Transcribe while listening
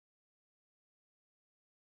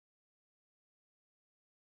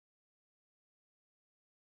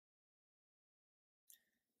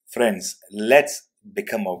Friends, let's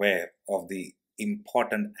become aware of the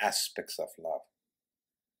important aspects of love.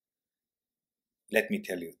 Let me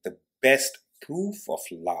tell you, the best proof of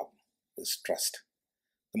love is trust.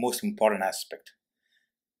 The most important aspect.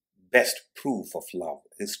 Best proof of love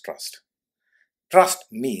is trust. Trust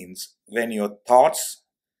means when your thoughts,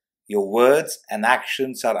 your words and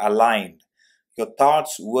actions are aligned. Your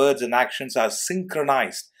thoughts, words and actions are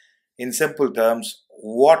synchronized. In simple terms,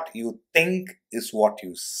 what you think is what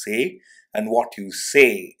you say, and what you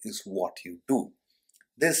say is what you do.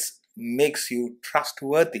 This makes you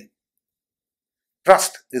trustworthy.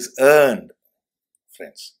 Trust is earned,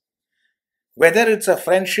 friends. Whether it's a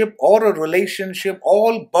friendship or a relationship,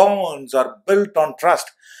 all bonds are built on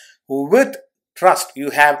trust. With trust, you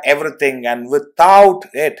have everything, and without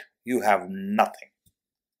it, you have nothing.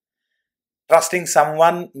 Trusting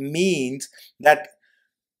someone means that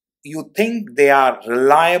you think they are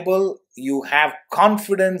reliable, you have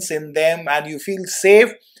confidence in them, and you feel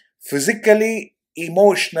safe physically,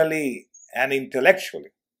 emotionally, and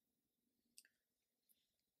intellectually.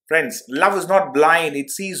 Friends, love is not blind, it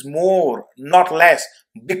sees more, not less.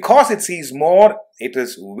 Because it sees more, it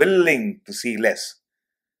is willing to see less.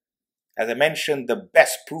 As I mentioned, the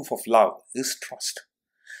best proof of love is trust.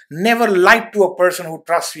 Never lie to a person who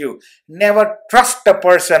trusts you. Never trust a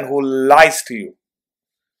person who lies to you.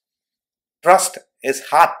 Trust is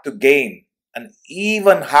hard to gain and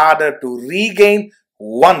even harder to regain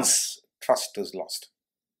once trust is lost.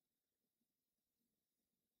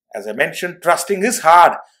 As I mentioned, trusting is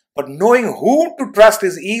hard, but knowing whom to trust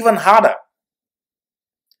is even harder.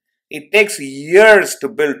 It takes years to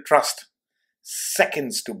build trust,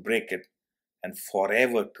 seconds to break it, and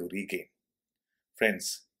forever to regain.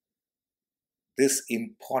 Friends, this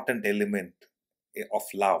important element of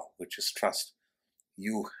love, which is trust,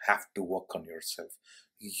 you have to work on yourself.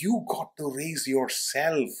 You got to raise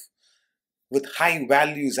yourself with high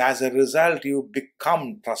values. As a result, you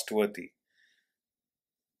become trustworthy.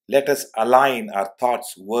 Let us align our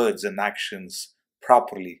thoughts, words, and actions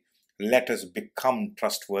properly. Let us become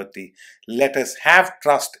trustworthy. Let us have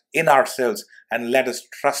trust in ourselves, and let us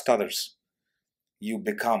trust others. You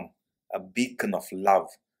become a beacon of love.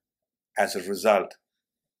 As a result,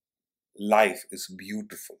 life is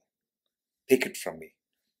beautiful. Take it from me.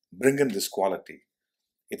 Bring in this quality.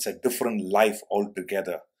 It's a different life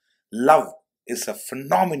altogether. Love is a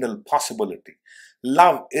phenomenal possibility.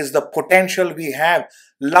 Love is the potential we have.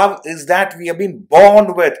 Love is that we have been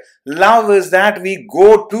born with. Love is that we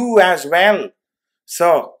go to as well.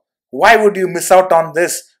 So, why would you miss out on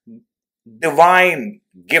this divine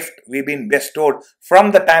gift we've been bestowed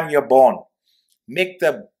from the time you're born? Make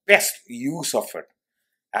the best use of it.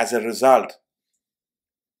 As a result,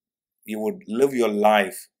 you would live your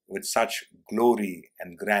life with such glory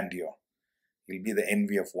and grandeur. You'll be the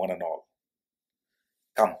envy of one and all.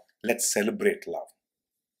 Come, let's celebrate love.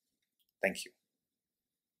 Thank you.